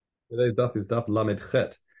Today's daf is daf lamed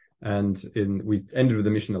chet, and we ended with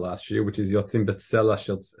the Mishnah last year, which is yotzim betzela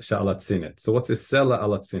sha'al hatzinit. So what's this sela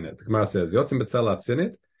al hatzinit? The Gemara says yotzim betzela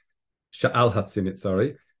hatzinit sha'al hatzinit.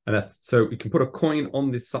 Sorry, and so you can put a coin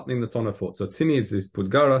on this something that's on a foot. So tzini is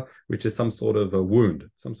pudgara, which is some sort of a wound,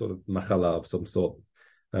 some sort of machala of some sort.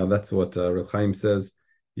 That's what Reb Chaim says.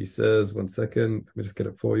 He says, one second, let me just get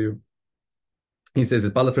it for you. He says,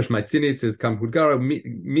 it's balafresh maitzini, it says, kam pudgara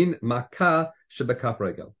min maka shebekaf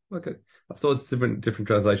regel. Okay. I saw it's different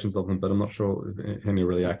translations of them, but I'm not sure if any are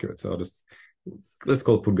really accurate. So let's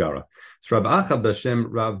call it pudgara. So Rav Acha B'Shem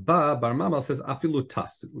Rav Ba Bar Mamal says, afilu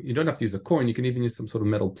tas. You don't have to use a coin. You can even use some sort of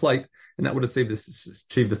metal plate, and that would achieve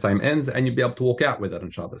the same ends, and you'd be able to walk out with it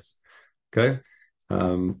on Shabbos. Okay.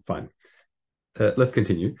 Fine. Let's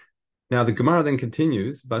continue. Now the Gemara then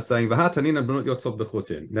continues by saying, "V'hatanina b'not yotzov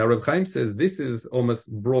b'chutin." Now Reb Chaim says this is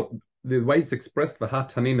almost brought. The way it's expressed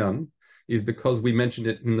v'hataninan is because we mentioned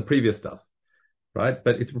it in the previous stuff, right?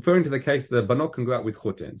 But it's referring to the case that banot can go out with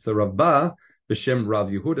chutin. So Rav Ba b'Shem Rav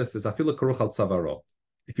Yehuda says, "Afilu karuch al tzavaro."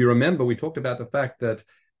 If you remember, we talked about the fact that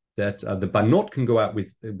the banot can go out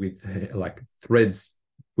with like threads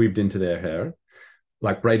weaved into their hair,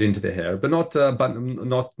 like braid into their hair, but not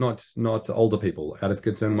older people, out of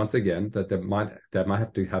concern once again that they might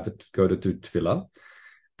have to have it go to tefillah,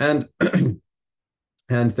 and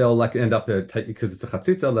and they'll like end up taking, because it's a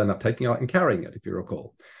chatzitza, they'll end up taking out and carrying it, if you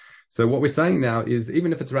recall. So what we're saying now is,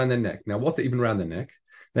 even if it's around their neck, now what's it even around their neck?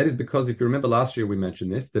 That is because if you remember last year we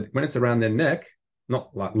mentioned this, that when it's around their neck, not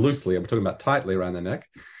like loosely, I'm talking about tightly around their neck,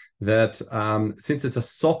 that since it's a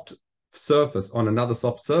soft surface on another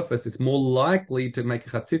soft surface, it's more likely to make a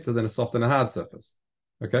chatzitza than a soft and a hard surface.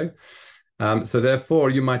 Okay, so therefore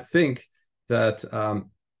you might think that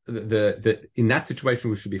the in that situation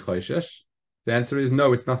we should be choishesh. The answer is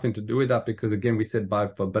no, it's nothing to do with that, because again we said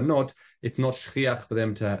for banot it's not shchiach for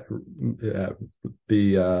them to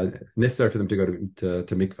be necessary for them to go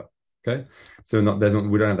to mikvah. Okay, so we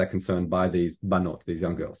don't have that concern by these banot, these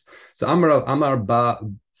young girls. So Amar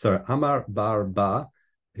Bar Ba.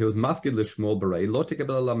 He was mafkid l'shmol b'rei lo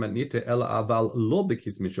tikabel la matnita ela aval lo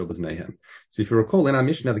bekis misho b'zneihem. So if you recall, in our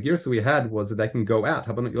Mishnah, the girsa we had was that they can go out.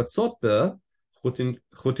 Habanot yotzot chutin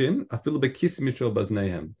afilu bekis misho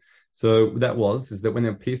b'zneihem. So that is that when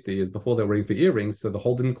they pierced the ears before they were ready for earrings, so the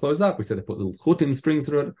hole didn't close up. We said they put little chutin strings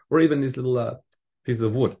through it, or even these little pieces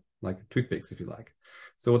of wood, like toothpicks, if you like.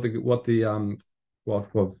 So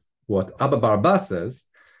what Abba Bar Ba says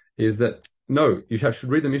is that no, you should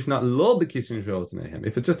read the Mishnah lo b'kis misho b'zneihem.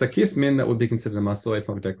 If it's just a kismin, that would be considered a masoy. It's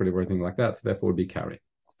not decorative or anything like that, so therefore would be carry.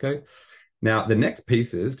 Okay. Now the next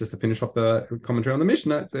piece is, just to finish off the commentary on the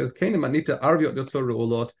Mishnah, it says keina manita arviot yotzor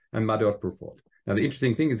reulot and madiot prufot. Now the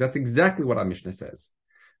interesting thing is that's exactly what our Mishnah says.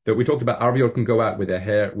 That we talked about arviot can go out with their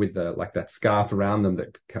hair, with like that scarf around them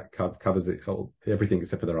that covers everything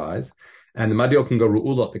except for their eyes, and the madiot can go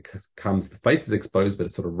reulot because the face is exposed but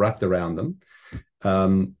it's sort of wrapped around them,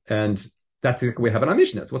 and that's exactly what we have in our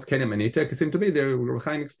Mishnah. So what's Kenem Manita? Because seem to be there, Reb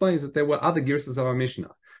Chaim explains that there were other girsas of our Mishnah.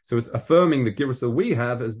 So it's affirming the girsa we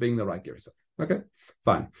have as being the right girsa. Okay,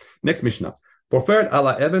 fine. Next Mishnah. Porferet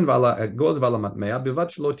ala even vala goz vala matmea bivad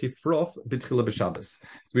shlo tifrof b'tchila b'Shabbos.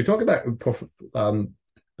 So we talk about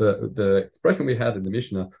the expression we had in the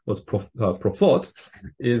Mishnah was profot,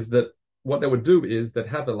 is that what they would do is that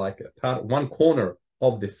have one corner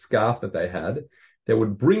of this scarf that they had. They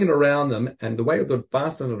would bring it around them, and the way they would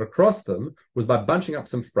fasten it across them was by bunching up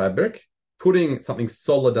some fabric, putting something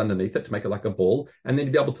solid underneath it to make it like a ball, and then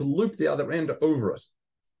you'd be able to loop the other end over it.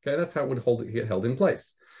 Okay, that's how it would get held in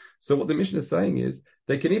place. So what the Mishnah is saying is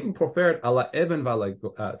they can even prefer it ala even vala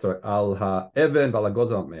even vala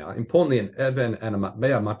goza matmea. Importantly, an even and a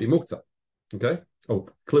matmea might be muktzah. Okay,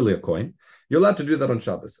 clearly a coin. You're allowed to do that on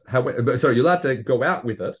Shabbos. You're allowed to go out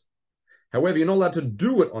with it. However, you're not allowed to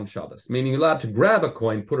do it on Shabbos, meaning you're allowed to grab a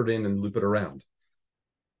coin, put it in, and loop it around.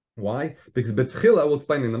 Why? Because betchila, we'll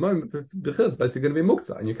explain in a moment, betchila is basically going to be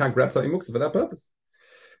muktzah, and you can't grab something muktzah for that purpose.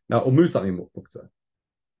 Now, or move something muktzah.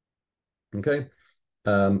 Okay?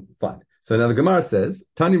 Fine. So now the Gemara says,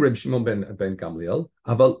 Tani Reb Shimon ben Gamliel,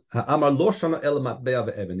 Aval Amar lo shana el matbeya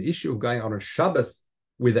ve'even. The issue of going on a Shabbos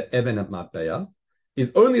with an even and matbeya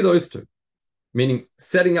is only those two, meaning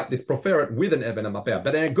setting up this proferet with an even and matbeya.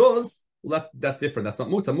 But then it goes, well, that's different. That's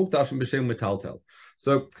not muta. Muta shem b'shem metaltel.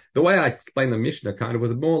 So the way I explained the Mishnah kind of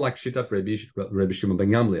was more like shitat Rebbe Shimon ben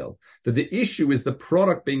Gamliel, that the issue is the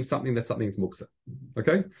product being something that's muktzah.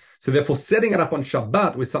 Okay, so therefore setting it up on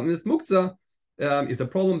Shabbat with something that's muktzah is a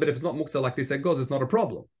problem. But if it's not muktzah like this, it goes, it's not a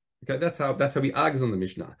problem. Okay, that's how he argues on the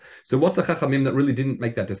Mishnah. So what's a chachamim that really didn't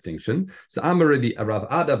make that distinction? So Amar Rabbi Rav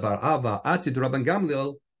Ada bar Ava Atid Rabban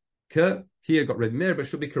Gamliel Here got Rebbe Meir, but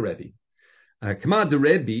should be Karebi. Kama de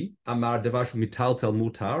Rebbe Amar Davashu Mitaltel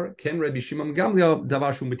Mutar, Ken Rebbe Shimon Gamliel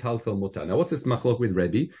Davashu Mitaltel Mutar. Now, what's this machlok with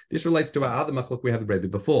Rebbe? This relates to our other machlok we had with Rebbe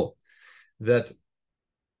before. That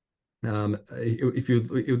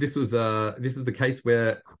this was the case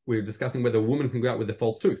where we were discussing whether a woman can go out with a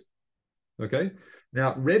false tooth. Okay.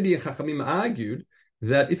 Now, Rebbe and Chachamim argued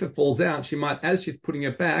that if it falls out, she might, as she's putting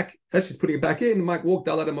it back in, might walk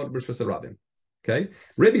Dalad Amod B'Rishus Rabim. Okay.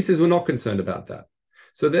 Rebbe says we're not concerned about that.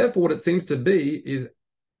 So therefore, what it seems to be is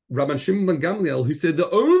Rabban Shimon ben Gamliel, who said the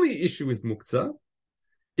only issue is muktzah,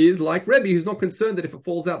 is like Rebbe, who's not concerned that if it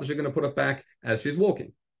falls out, that she's going to put it back as she's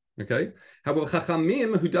walking. Okay. However,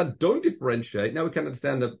 Chachamim, who don't differentiate, now we can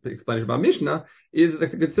understand the explanation by Mishnah, is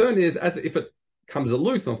that the concern is as if it comes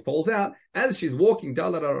loose and falls out, as she's walking,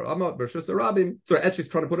 as she's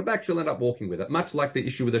trying to put it back, she'll end up walking with it, much like the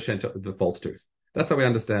issue with the false tooth. That's how we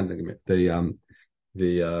understand the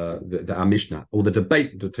Mishnah, or the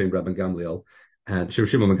debate between Rabban Gamliel and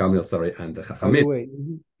Shimon ben Gamliel, and the Chachamim. By the way,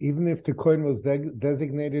 even if the coin was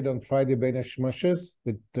designated on Friday Bein HaShmashos,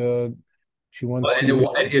 that she wants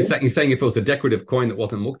you're saying if it was a decorative coin that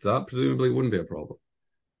wasn't muktzah, presumably it wouldn't be a problem.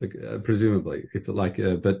 Presumably, if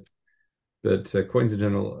but coins in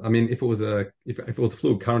general. I mean, if it was a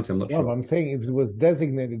fluid currency, I'm not sure. No, I'm saying if it was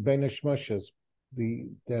designated Bein HaShmashos,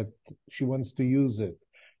 that she wants to use it.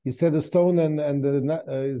 You said a stone and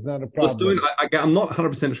is not a problem. The stone, I'm not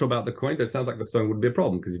 100% sure about the coin, but it sounds like the stone would be a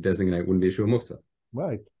problem because you designate wouldn't be a shua muktzah.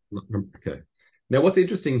 Right. Okay. Now, what's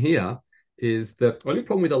interesting here is the only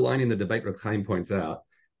problem with the line in the debate Reb Chaim points out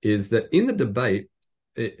is that in the debate,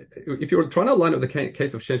 if you're trying to align it with the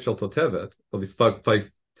case of Shen Shel Totevet, or this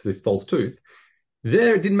false tooth,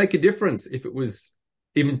 there it didn't make a difference if it was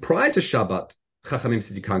even prior to Shabbat, Chachamim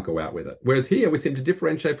said you can't go out with it. Whereas here we seem to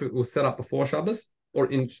differentiate if it was set up before Shabbos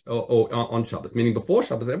or on Shabbos, meaning before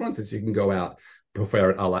Shabbos, everyone says you can go out, prefer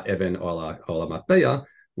it a la Even or a la Matbeya,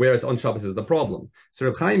 whereas on Shabbos is the problem. So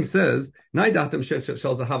Reb Chaim says, Naidatem shel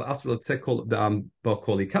zahav asur letzekol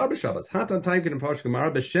b'kol ikar b'Shabbos. Hatan time can imparish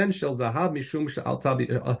gemara b'shen shel zahav mishum she'al tabi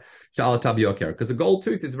yoker, because a gold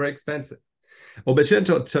tooth is very expensive. Or b'shen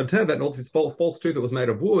shel tevet, and all this false tooth that was made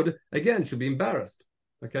of wood, again, should be embarrassed.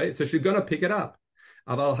 Okay, so she's going to pick it up.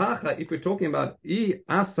 Aval hacha, if we're talking about I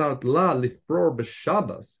asart la lifror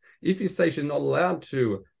b'Shabbos, if you say she's not allowed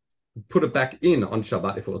to put it back in on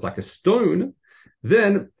Shabbat, if it was like a stone,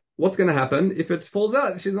 then what's going to happen if it falls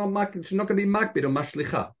out? She's not going to be makbid or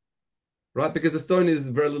mashlicha, right? Because the stone is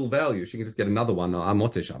very little value. She can just get another one on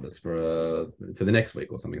Amote Shabbos for the next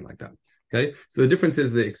week or something like that. Okay, so the difference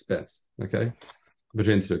is the expense. Okay,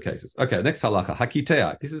 between the two cases. Okay, next halacha,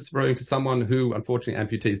 hakitea. This is referring to someone who, unfortunately,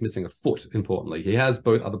 amputee is missing a foot. Importantly, he has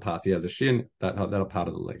both other parts. He has a shin that are part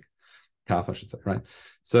of the leg, calf, I should say, right?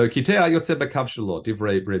 So kitea yotze b'kav shelo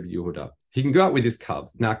divrei Reb Yehuda. He can go out with his kav.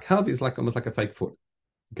 Now, kav is almost like a fake foot.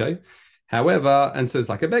 Okay, however, and so it's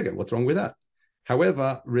like a beggar. What's wrong with that?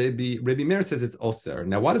 However, Rebbe Meir says it's osir.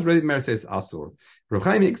 Now, why does Rebbe Meir say it's asur? Reb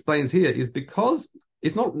Chaim explains here is because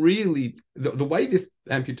it's not really the way this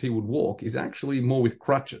amputee would walk is actually more with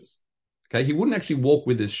crutches. Okay, he wouldn't actually walk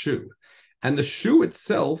with his shoe, and the shoe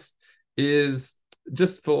itself is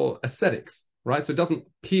just for aesthetics, right? So it doesn't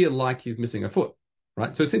appear like he's missing a foot,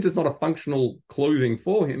 right? So since it's not a functional clothing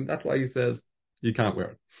for him, that's why he says you can't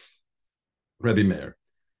wear it. Rebbe Meir,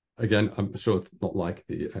 again, I'm sure it's not like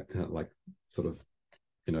the sort of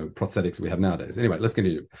prosthetics we have nowadays. Anyway, let's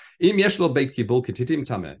continue.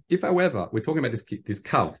 If, however, we're talking about this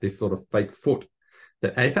kav, this sort of fake foot,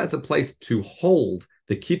 that if that's a place to hold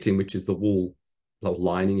the kittim, which is the wool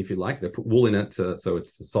lining, if you like, they put wool in it so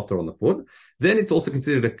it's softer on the foot, then it's also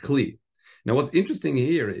considered a kli. Now, what's interesting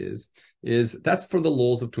here is that's for the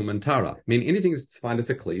laws of Tumah and Tara. I mean, anything is defined as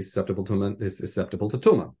a kli is susceptible to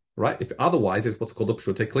Tumah, right? If otherwise, it's what's called a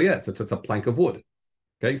pshute kliyet. It's just a plank of wood.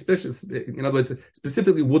 Okay, especially in other words,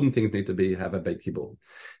 specifically wooden things need to have a beit kibul.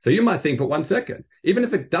 So you might think, but 1 second, even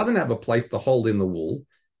if it doesn't have a place to hold in the wool,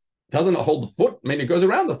 doesn't it hold the foot? I mean, it goes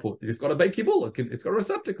around the foot. It's got a beit kibul. It's got a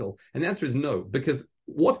receptacle. And the answer is no, because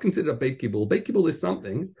what's considered a beit kibul? Beit kibul is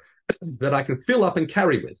something that I can fill up and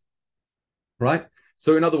carry with, right?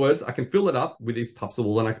 So in other words, I can fill it up with these puffs of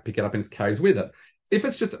wool and I can pick it up and it carries with it. If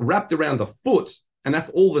it's just wrapped around the foot, and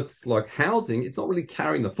that's all that's like housing, it's not really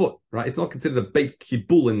carrying the foot, right? It's not considered a beit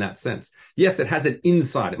kibul in that sense. Yes, it has an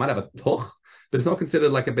inside. It might have a toch, but it's not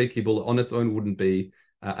considered like a beit kibul. On its own wouldn't be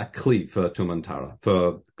a kli for Tumah and Tara,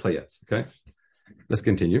 for kliyets, okay? Let's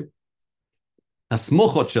continue. A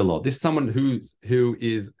smochot shelo. This is someone who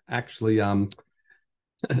is actually,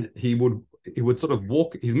 he would sort of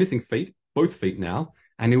walk, he's missing feet, both feet now,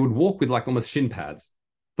 and he would walk with like almost shin pads.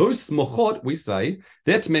 Those smochot, we say,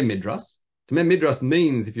 they're Tmei Midras. Tmei Midras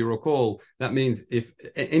means, if you recall, that means if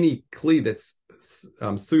any kli that's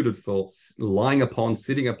suited for lying upon,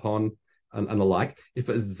 sitting upon, and the like, if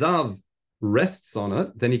a zav rests on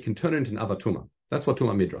it, then he can turn it into an avatuma. That's what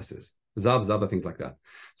Tuma Midras is. Zav, Zava, things like that.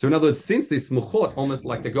 So in other words, since these smuchot, almost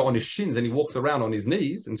like they go on his shins and he walks around on his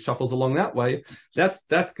knees and shuffles along that way,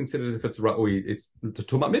 that's considered as if it's the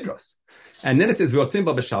Tuma Midras. And then it says,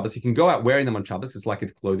 Shabbos, he can go out wearing them on Shabbos, it's like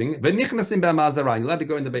it's clothing. You're allowed to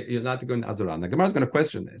go in the Azara. Now, Gemara is going to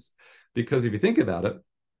question this, because if you think about it,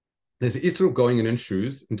 there's Isru going in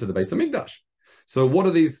shoes into the base of Mikdash. So what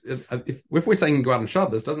are these? If we're saying he can go out on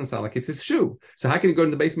Shabbos, doesn't sound like it's his shoe. So how can he go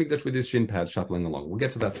in the base Mikdash with his shin pads shuffling along? We'll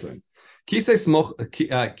get to that soon. So this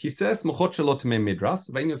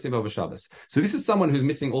is someone who's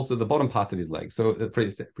missing also the bottom parts of his legs. So for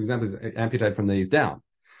example, he's amputated from the knees down.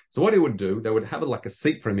 So what he would do, they would have it like a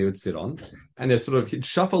seat for him he would sit on, and he'd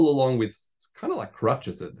shuffle along with kind of like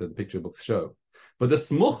crutches that the picture books show. But the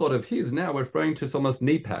smuchot of his now we're referring to almost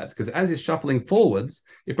knee pads, because as he's shuffling forwards,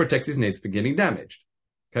 it protects his knees from getting damaged.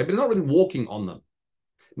 Okay, but he's not really walking on them.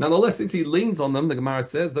 Nonetheless, since he leans on them, the Gemara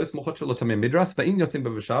says, those smuchot shelo tamei midras, ve'in yotzim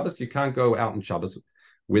b'Shabbos, you can't go out on Shabbos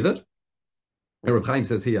with it. And Reb Chaim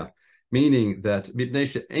says here, meaning that mipnei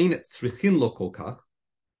she'ein tzrichin lo kol kach,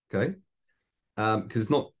 okay, because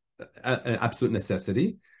it's not an absolute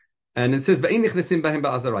necessity. And it says, you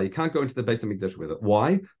can't go into the base of Mikdash with it.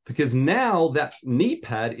 Why? Because now that knee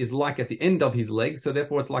pad is like at the end of his leg, so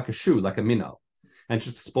therefore it's like a shoe, like a minnow. And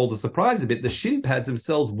just to spoil the surprise a bit, the shin pads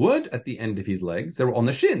themselves weren't at the end of his legs, they were on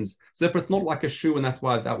the shins. So therefore it's not like a shoe, and that's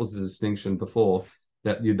why that was the distinction before,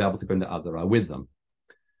 that you'd be able to go into Azara with them.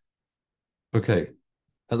 Okay,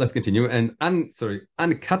 let's continue. And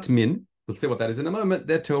Katmin, we'll see what that is in a moment.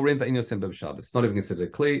 They're Torim ve'in Shabbos. It's not even considered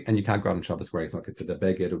a kli, and you can't go out on Shabbos where it's not considered a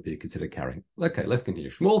beged, it would be considered carrying. Okay, let's continue.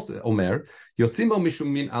 Shmuel Omer, Yotzimbo mishum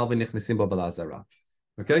min al v'nichnesimbo balazara.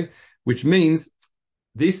 Okay, which means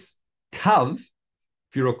this kav,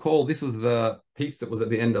 if you recall, this was the piece that was at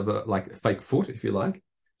the end of a fake foot, if you like.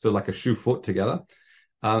 So like a shoe foot together.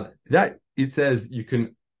 That it says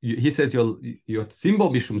he says your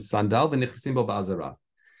tzimbo mishum sandal v'nichnesimbo balazara.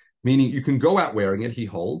 Meaning you can go out wearing it, he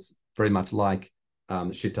holds, very much like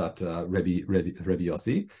Shitat Rebbe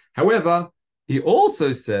Yossi. However, he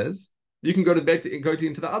also says you can go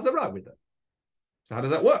into the Azara with it. So how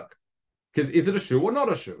does that work? Because is it a shoe or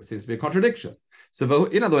not a shoe? It seems to be a contradiction. So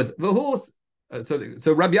in other words, the horse.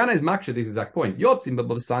 So Rabbi Yana is makshir this exact point. Yotzim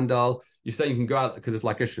b'bo sandal. You say you can go out because it's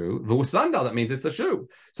like a shoe. The sandal, that means it's a shoe.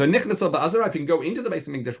 So nichnas or ba'azara, if you can go into the base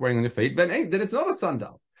of Mikdash wearing on your feet, then it's not a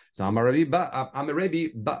sandal. So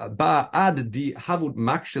Amarebi ba'ad di havut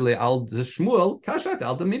makshele al Shmuel kashat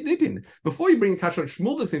al midnitin. Before you bring kashat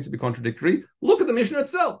Shmuel, this seems to be contradictory. Look at the Mishnah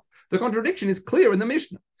itself. The contradiction is clear in the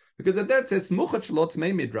Mishnah, because there it says smuchat shlot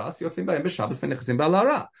mei midras yotzim b'hem b'Shabbos v'nechazim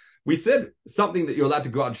ba'alara. We said something that you're allowed to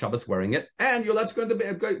go out on Shabbos wearing it, and you're allowed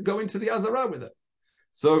to go into the Azara with it.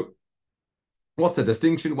 So what's the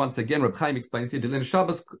distinction? Once again, Reb Chaim explains here, Dilin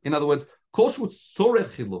Shabbos, in other words, kol shut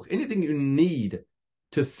sorech chiluch, anything you need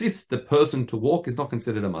to assist the person to walk is not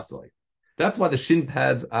considered a masoi. That's why the shin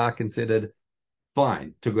pads are considered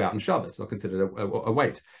fine to go out on Shabbos, not considered a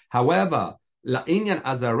weight. However, la'inyan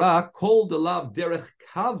azara, kol delav derech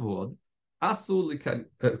kavod,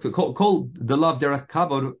 kol delav derech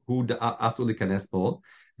kavod hu asul likanes bo,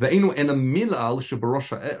 ve'inu ena milal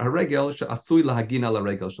shebarosha haregel she'asui lahagin al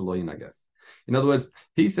haregel shelo yinagef. In other words,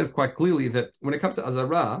 he says quite clearly that when it comes to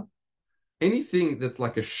azara, anything that's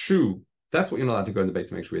like a shoe, that's what you're not allowed to go in the base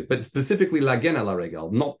of Mikdash with. But specifically, lagen ala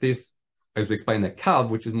regel, not this, as we explained, the kav,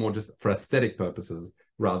 which is more just for aesthetic purposes,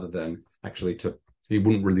 rather than actually he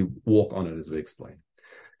wouldn't really walk on it, as we explained.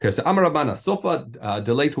 Okay, so Amar Rabbana, Sofa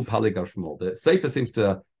Deletu Paligar Shmuel. The Sefer seems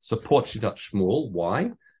to support Shitat Shmuel.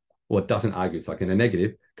 Why? Well, it doesn't argue, it's like in a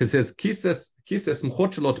negative, because it says, Kises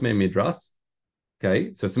Mchot Shalot Me Midras.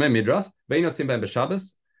 Okay, so it's Me Midras, Vein Yotzim Bein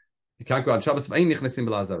B'Shabbos, you can't go on Shabbos, Vein Nichnesim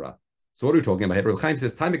B'Lazara. So what are we talking about here? Reb Chaim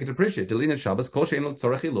says, time we can appreciate. Delin Shabbos, kol she'en lo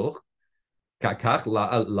tzorech hiluch, kach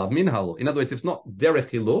lav minhal. In other words, if it's not derech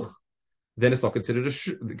hiluch, then it's not considered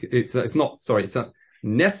it's not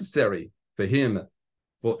necessary for him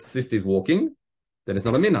for sisters walking, then it's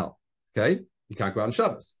not a minhal. Okay? You can't go out on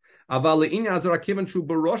Shabbos. Aval le'inyan azara kivan shu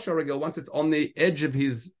barosh haregel, once it's on the edge of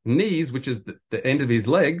his knees, which is the end of his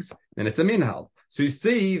legs, then it's a minhal. So you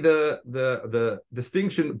see the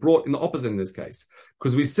distinction brought in the opposite in this case.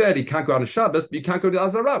 Because we said he can't go out on Shabbos, but you can't go to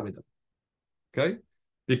Azara with him. Okay?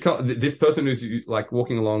 Because this person who's like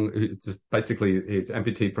walking along, just basically is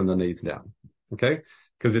amputee from the knees down. Okay?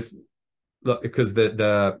 Because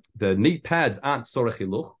the knee pads aren't sorech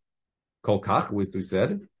hiluch. kol kach, which we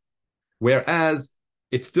said, whereas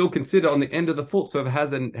it's still considered on the end of the foot, so it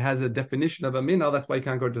has a definition of a mina. That's why you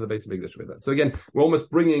can't go to the base of English with it. So again, we're almost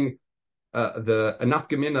bringing the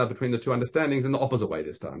nafka mina between the two understandings in the opposite way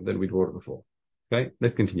this time than we brought it before. Okay,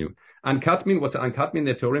 let's continue. And katmin, what's an katmin?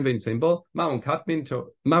 They're torim vein symbol. Ma'un katmin to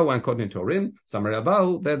ma'un katmin torim.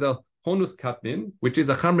 Samaravahu, they're the honus katmin, which is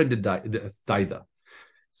a chamre daida.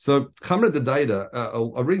 So chamre daida.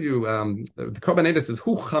 I'll read you. The Korban says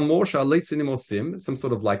hu chamor sha'leitzin osim, some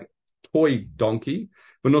sort of like toy donkey.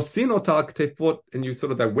 V'nosin otal ktefot, and you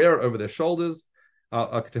sort of they wear it over their shoulders.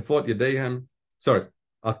 Ktefot yadehem. Sorry,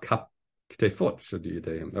 Ktefot should do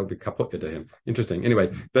Yedehim. That would be Kapot Yedehim. Interesting.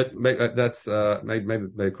 Anyway, but that's maybe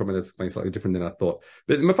Korban explains slightly different than I thought.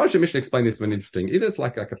 But the Mepharshim Mishnah explained this when interesting. Either it's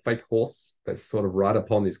like a fake horse that's sort of ride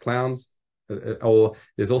upon these clowns, or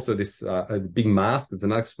there's also this a big mask. There's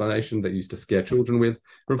an explanation that used to scare children with.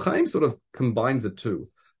 Reb Chaim sort of combines the two.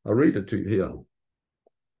 I'll read it to you here.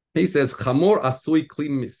 He says, Chamor asui kli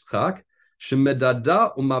mischak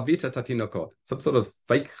shemedada umavita tatinokot. Some sort of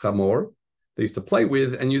fake chamor they used to play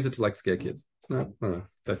with and use it to like scare kids. No.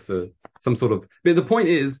 That's some sort of. But the point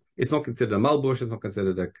is, it's not considered a malbush. It's not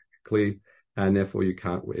considered a kli, and therefore you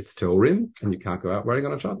can't. It's teorim, and you can't go out wearing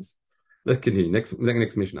on a Shabbos. Let's continue. Next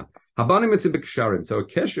Mishnah. Habanim etzibiksharim. So a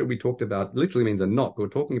kesher we talked about literally means a knot. We're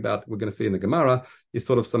talking about. We're going to see in the Gemara is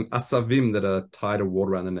sort of some asavim that are tied a ward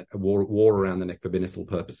around the neck for medicinal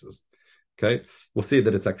purposes. Okay, we'll see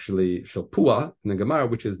that it's actually shalpua in the Gemara,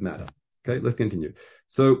 which is matter. Okay, let's continue.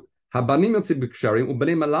 So. Habanim yotzim b'ksharim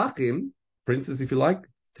u'bnei malachim, princes, if you like,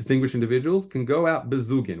 distinguished individuals, can go out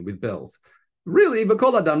bezugin with bells. Really,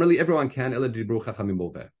 v'kol adam, really everyone can. Ela dibru chachamim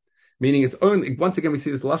boveh. Meaning it's only, once again we see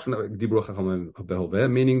this lashon of dibru chachamim boveh,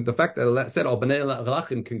 meaning the fact that it said bnei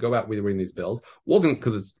malachim can go out with ringing these bells wasn't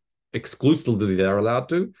because it's exclusively they're allowed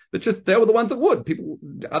to, but just they were the ones that would.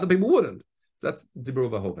 Other people wouldn't. So that's dibru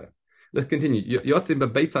boveh. Let's continue. Yotzim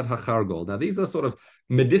b'beitzat hachargol. Now these are sort of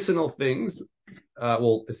medicinal things.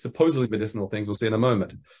 Supposedly medicinal things. We'll see in a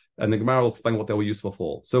moment, and the Gemara will explain what they were useful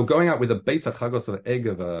for. So going out with a beitzat chagos, of an egg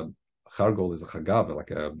of a chargol is a chagav,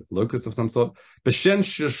 like a locust of some sort. B'shen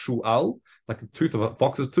sheshual, like a tooth of a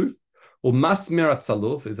fox's tooth. Or masmer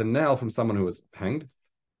atzaluf is a nail from someone who was hanged.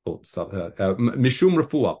 Or mishum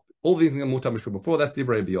refuah. All these things are mutar mishum before. That's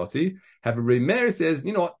Ibrahim Biyossi. Rabbi Meir says,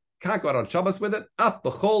 you know what? Can't go out on Shabbos with it. Af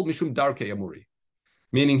b'chol mishum darkei amuri.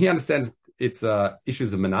 Meaning he understands it's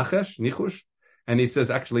issues of menachesh, nichush. And he says,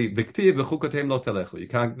 actually, Viktiv v'chukotem lo telechu. You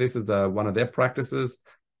can't. This is one of their practices.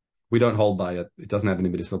 We don't hold by it. It doesn't have any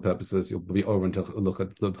medicinal purposes. You'll be over until look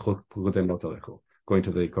at chukotem lo telechu, going to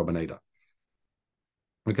the Korban.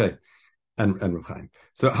 Okay, and Reb Chaim.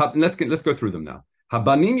 So let's go through them now.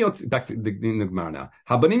 Habanim yotzim, back to the Gemara now.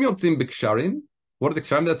 Habanim yotzim b'ksharim. What are the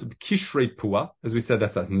ksharim? That's kishrei pua, as we said.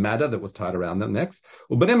 That's a matter that was tied around them. Next,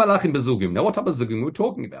 u'bnei malachim bezugim. Now, what type of zugim we're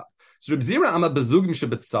talking about? So Reb Zira ama bezugim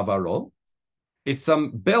shebetzavaro. It's some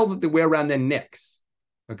bell that they wear around their necks.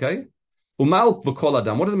 Okay? Umal v'kol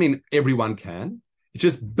adam. What does it mean everyone can? It's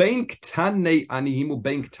just bein ktanei aniyim or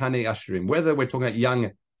bein ktanei ashrim. Whether we're talking about young,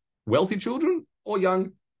 wealthy children or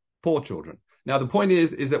young, poor children. Now, the point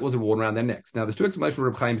is that it was worn around their necks. Now, there's two explanations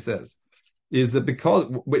Reb Chaim says. Is that because,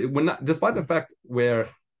 we're not, despite the fact we're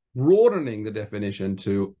broadening the definition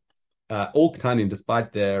to all ktanim,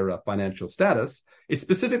 despite their financial status, it's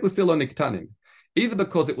specifically still only ktanim. Either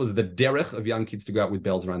because it was the derech of young kids to go out with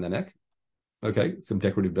bells around their neck, okay, some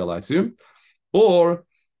decorative bell, I assume, or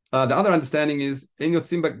the other understanding is we're not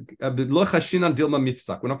concerned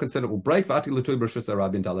it will break.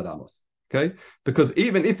 Okay, because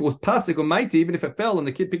even if it was pasik or mighty, even if it fell and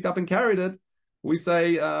the kid picked up and carried it, we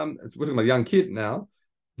say we're talking about a young kid now.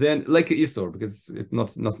 Then leka isur, because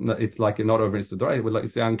it's like not over isur, right?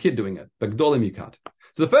 It's a young kid doing it, but gdolim you can't.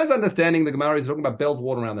 So the first understanding the Gemara is talking about bells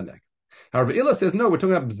worn around the neck. However, Ila says, no, we're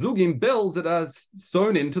talking about bzugim, bells that are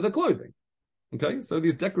sewn into the clothing. Okay, so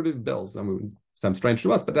these decorative bells, sound strange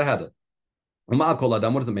to us, but they had it. What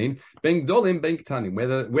does it mean? Ben gdolim, ben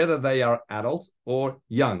ktanim, whether they are adult or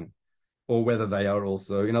young, or whether they are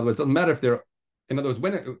also, in other words, it doesn't matter if they're, in other words,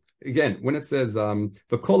 when it says,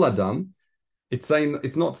 for kol adam, it's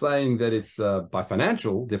not saying that it's by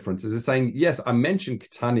financial differences. It's saying, yes, I mentioned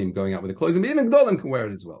ktanim going out with the clothes, and even gdolim can wear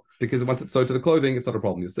it as well. Because once it's sewed to the clothing, it's not a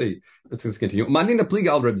problem. You'll see. Let's just continue. Manina pliga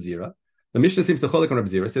al Reb Zira. The Mishnah seems to cholik on Reb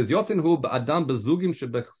Zira. It says, Yotzin hu ba'adam bezugim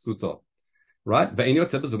shebechsuto. Right? Ve'in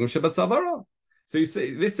yotzeh bezugim shebetzavara. So you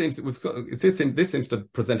see, this seems to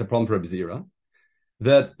present a problem for Reb Zira.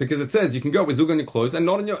 That, because it says, you can go with zug on your clothes and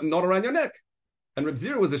not around your neck. And Reb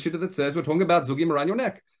Zira was a shitta that says, we're talking about zugim around your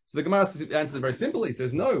neck. So the Gemara answers very simply. He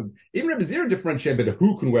says, no. Even Reb Zira differentiated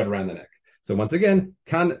who can wear it around the neck. So once again,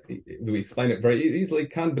 we explain it very easily,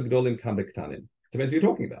 kan begdolim, kan bektanim. Depends who you're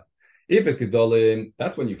talking about. If it's gedolim,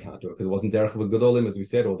 that's when you can't do it, because it wasn't derech of gedolim, as we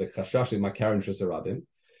said, or the chashash in makarim shesarabim.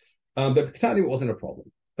 But bektanim wasn't a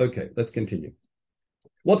problem. Okay, let's continue.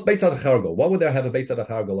 What's Beit Hargol? Why would they have a Beit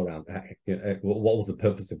Hargol around? What was the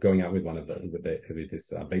purpose of going out with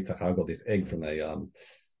this Beit Hargol, this egg from sounds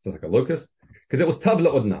like a locust? Because it was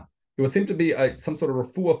tabla odna. It was seemed to be some sort of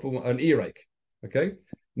refuah for an earache. Okay,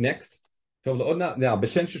 next tabla odna. Now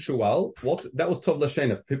b'shen shual. That was tov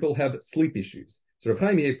l'shena. People have sleep issues. So Reb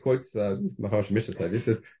Chaim here quotes Maharsh Mishnah say this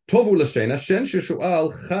says tovu l'shena shen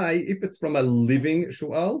shual chai. If it's from a living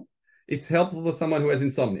shual, it's helpful for someone who has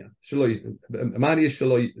insomnia. Sorry,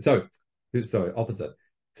 opposite.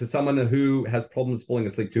 For someone who has problems falling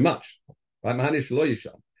asleep too much. Right?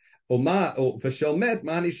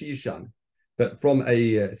 But from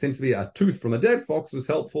it seems to be a tooth from a dead fox was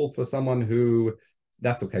helpful for someone who,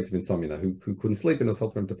 that's a case of insomnia, who couldn't sleep, and it was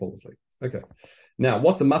helpful for him to fall asleep. Okay. Now,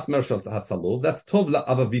 what's a masmer shel hatzalul? That's tov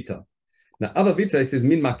la'avavita. Now, avavita says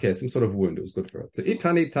min makeh, some sort of wound. It was good for it. So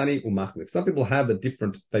itani, tani, umachlif. Some people have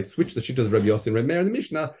they switch the shittas of Rabbi Yossi and Rabbi Meir in the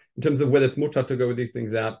Mishnah in terms of whether it's mutar to go with these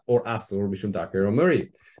things out, or asur, or mishum daker, or muri.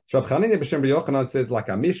 Rav Chanina b'shem Rabbi Yochanan says, like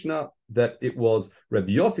a Mishnah, that it was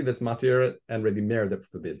Rabbi Yossi that's matir and Rabbi Meir that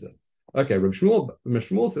forbids it. Okay, Rabbi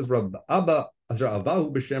Shmuel says, Rabbi Abba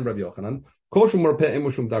Avahu b'shem Rabbi Yochanan, koshu morpe'im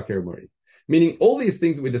mishum daker muri. Meaning, all these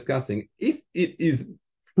things that we're discussing, if it is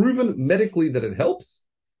proven medically that it helps,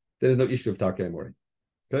 there's no issue of Tarkei Mori.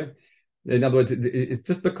 Okay? In other words, it's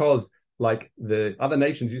just because like the other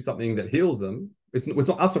nations do something that heals them, it's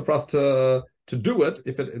not also for us to do it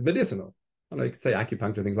if it's medicinal. I don't know, you could say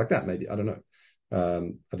acupuncture, things like that, maybe. I don't know.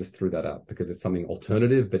 I just threw that out because it's something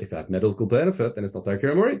alternative, but if it has medical benefit, then it's not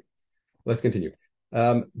Tarkei Mori. Let's continue.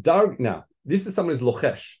 Now, this is someone who's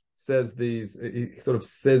lochesh, he sort of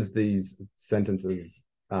says these sentences,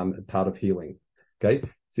 part of healing. Okay?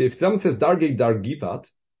 So if someone says dargei dargivat,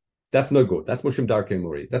 that's no good. That's mushim darkei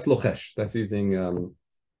muri. That's lochesh. That's using,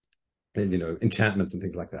 enchantments and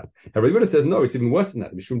things like that. Everybody says no. It's even worse than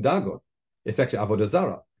that. Mishum dagon. It's actually avodah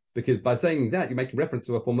zara, because by saying that you make reference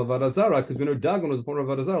to a form of avodah zara, because we know dagon was a form of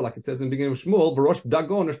avodah zara, like it says in the beginning of Shmuel. V'rosh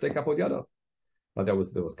dagon shtei kapot yadav. But that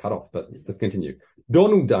was cut off. But let's continue.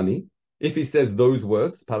 Donu dani. If he says those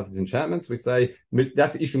words, part of his enchantments, we say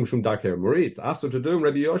that's ishum mishum darkei muri. It's asked to do.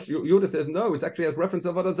 Rabbi Yehuda says no. It actually has reference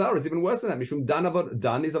to avodah zara. It's even worse than that. Mishum dan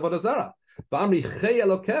is avodah zara. V'amri chei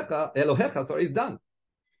elohecha. Sorry, is dan.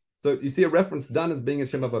 So you see a reference dan as being a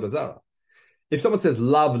shem avodah zara. If someone says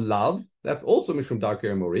love, that's also mishum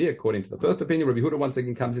darkei muri. According to the first opinion, Rabbi Yehuda once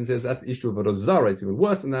again comes and says that's issue of avodah zara. It's even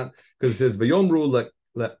worse than that because it says v'yomru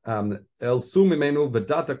el sumimenu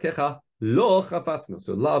v'data kecha. Lo chafatzno.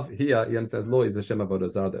 So love here, he understands lo is a shem avodah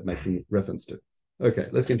zara that making reference to. Okay,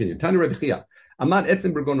 let's continue. Tani Rebbe Chia. Amad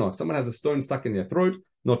etzim bergono. Someone has a stone stuck in their throat.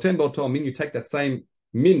 Noten boto. Mean you take that same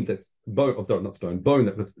min that's bone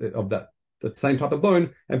that was of that same type of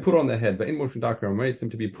bone and put it on their head. But in motion darker and it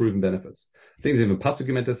seem to be proven benefits. Things even pasuk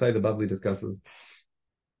meant to say the Bavli discusses,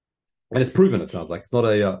 and it's proven. It sounds like it's not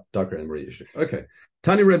a darker and issue. Okay.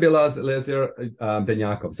 Tani Rebbe Eliezer ben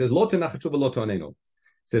Yaakov says lo tenachachu v'lo to'anenu.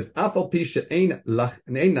 Says afal pisha ein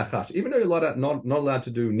nachash. Even though you're not allowed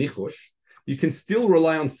to do nichush, you can still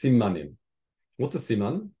rely on simanim. What's a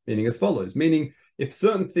siman? Meaning as follows. Meaning if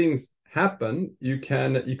certain things happen, you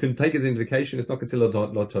can take as an indication. It's not considered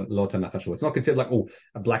lota nachashu. It's not considered like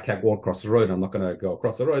a black cat walked across the road. I'm not going to go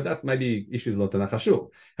across the road. That's maybe issues lota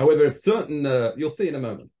nachashu. However, if certain you'll see in a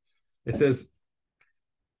moment, it says.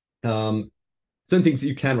 Certain things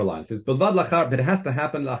you can rely on. It says, but it has to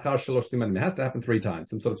happen lachar shalosh simanim. It has to happen 3 times,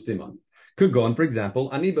 some sort of siman. Could go on, for example,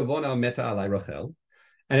 ani bevona meta alai Rachel,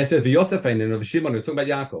 and it says v'Yosef einin of Shimon. It's talking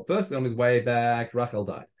about Yaakov. First, on his way back, Rachel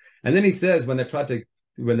died, and then he says when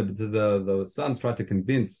the sons tried to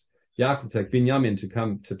convince Yaakov to take Binyamin to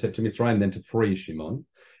come to Mitzrayim, then to free Shimon,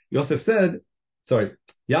 Yaakov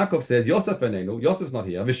said, Yosef einu, Yosef's not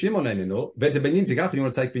here. V'Shimon einu, v'ete Binyamin tikach. You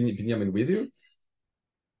want to take Binyamin with you?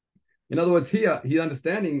 In other words, here he's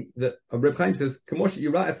understanding that Reb Chaim says, "Kamosh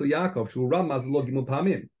ira etzel Yaakov shura mazlo gimul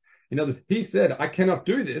pamim." In other words, he said, "I cannot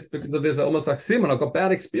do this because there's almost like simon. I've got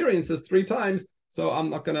bad experiences 3 times, so I'm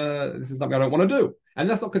not gonna. This is something I don't want to do." And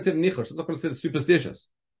that's not considered nichush. It's not considered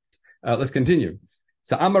superstitious. Let's continue.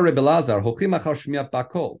 So Amar Reb Elazar hochim achar shmiat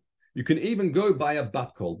bakol. You can even go by a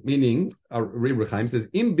bat kol, meaning Reb Chaim says,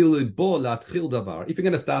 "Im bilibo latchil davar." If you're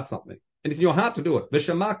going to start something, and it's in your heart to do it,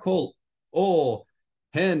 v'shama kol or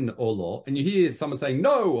hen or law, and you hear someone saying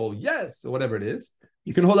no or yes or whatever it is,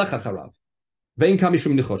 you can holech acharav. Vein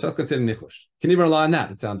kamishum nichosh. That's considered nichosh. Can you even rely on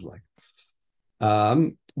that? It sounds like.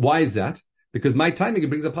 Why is that? Because my timing, it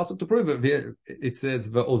brings a pasuk to prove it. It says,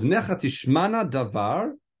 "Ve'oznecha tishmana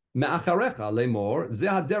davar me'acharecha lemor ze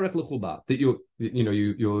haderech lechuba." That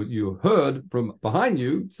you heard from behind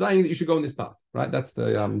you saying that you should go in this path. Right? That's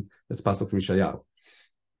pasuk from Yeshayahu.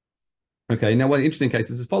 Okay. Now, one interesting case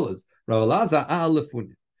is as follows: Rav Elazar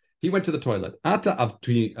a'alefun. He went to the toilet. Ata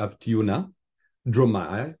avtiuna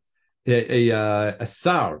dromai, a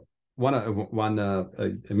sar,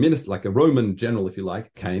 a minister, like a Roman general, if you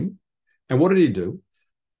like, came. And what did he do?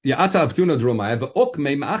 He said,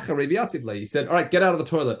 all right, get out of the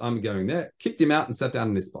toilet. I'm going there. Kicked him out and sat down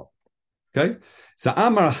in this spot. Okay? So,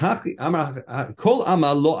 kol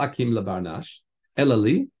amar lo akim labarnash,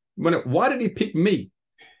 elali. Why did he pick me?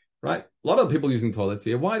 Right? A lot of people using toilets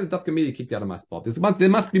here. Why is Dafka me kicked out of my spot? There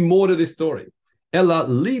must be more to this story. Ella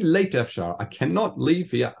li late efshar. I cannot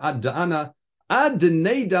leave here. Ad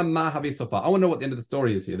neida ma havisofa. I want to know what the end of the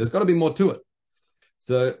story is here. There's got to be more to it.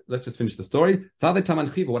 So let's just finish the story.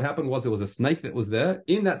 What happened was there was a snake that was there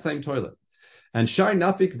in that same toilet. And Shai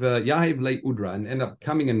Nafik Yahiv Le Udra, and ended up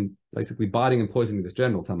coming and basically biting and poisoning this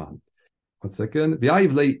general Taman. 1 second.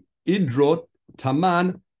 Yahiv Le Idrot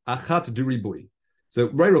Taman Achat Duribui. So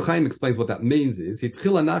Rei Ruchaim explains what that means is and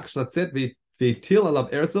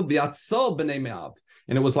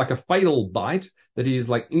it was like a fatal bite that his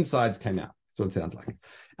like insides came out. That's what it sounds like.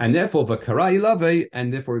 And therefore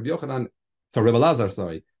and therefore Rabbi Yochanan, Rabbi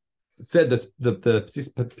Elazar, said that this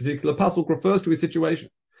particular pasuk refers to his situation.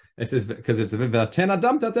 It says because it's a v'aten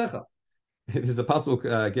adam tatecha. It is a pasuk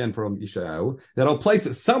again from Yeshayahu that I'll place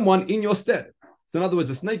someone in your stead. So in other words,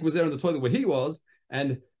 the snake was there in the toilet where he was,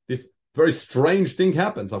 and this very strange thing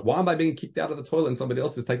happens. Like, why am I being kicked out of the toilet and somebody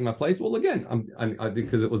else is taking my place? Well, again,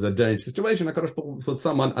 because it was a dangerous situation, I could have put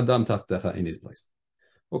someone adam tachtecha in his place.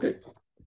 Okay.